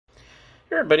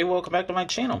Hey everybody, welcome back to my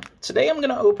channel. Today I'm going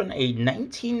to open a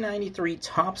 1993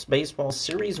 Topps Baseball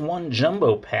Series 1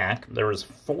 Jumbo Pack. There's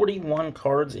 41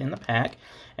 cards in the pack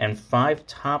and 5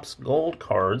 Topps Gold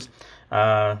cards.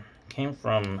 Came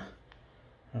from,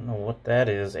 I don't know what that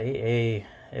is, AAFES.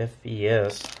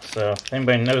 So if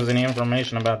anybody knows any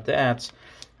information about that,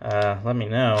 let me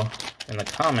know in the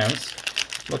comments.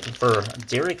 Looking for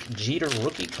Derek Jeter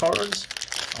rookie cards,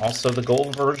 also the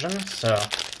gold version. So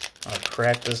I'll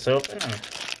crack this open and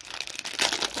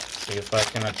see if I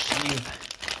can achieve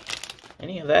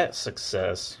any of that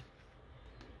success.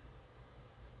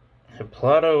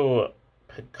 Hippolyto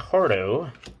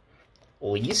Picardo,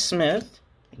 Lee Smith,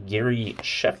 Gary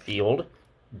Sheffield,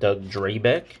 Doug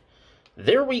Drabek.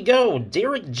 There we go,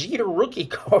 Derek Jeter rookie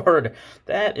card.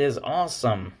 That is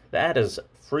awesome. That is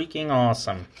freaking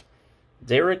awesome.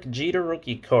 Derek Jeter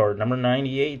rookie card, number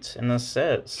 98 in the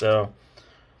set. So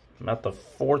about the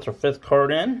 4th or 5th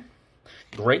card in.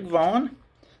 Greg Vaughn,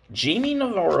 Jamie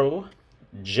Navarro,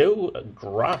 Joe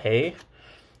Grahe,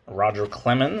 Roger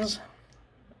Clemens,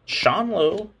 Sean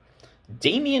Lowe,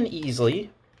 Damian Easley,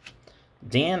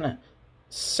 Dan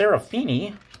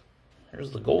Serafini, here's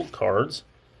the gold cards,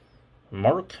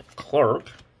 Mark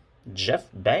Clark, Jeff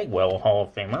Bagwell, Hall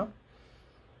of Famer,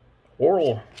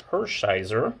 Oral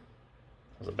Hershiser,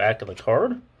 is the back of the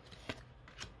card,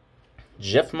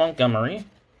 Jeff Montgomery,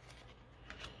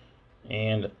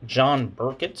 and John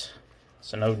Burkett,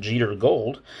 so no Jeter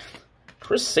gold.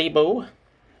 Chris Sabo,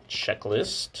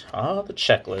 checklist, the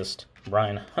checklist.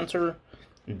 Brian Hunter,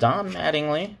 Don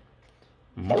Mattingly,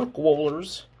 Mark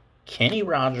Wohlers, Kenny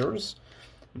Rogers,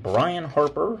 Brian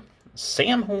Harper,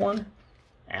 Sam Horn,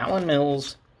 Alan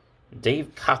Mills,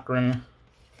 Dave Cochran,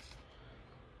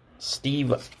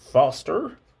 Steve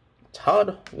Foster,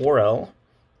 Todd Worrell,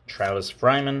 Travis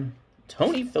Fryman,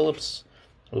 Tony Phillips,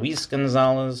 Luis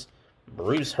Gonzalez,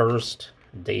 Bruce Hurst,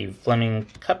 Dave Fleming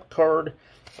Cup card,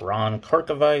 Ron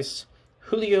Karkovice,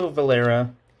 Julio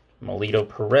Valera, Melito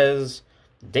Perez,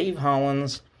 Dave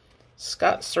Hollins,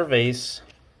 Scott Servais,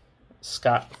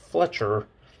 Scott Fletcher,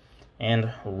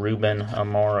 and Ruben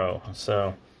Amaro.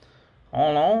 So,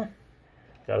 all in all,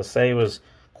 gotta say it was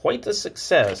quite the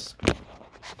success.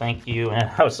 Thank you, and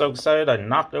I was so excited I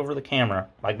knocked over the camera.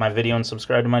 Like my video and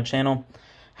subscribe to my channel.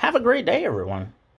 Have a great day, everyone.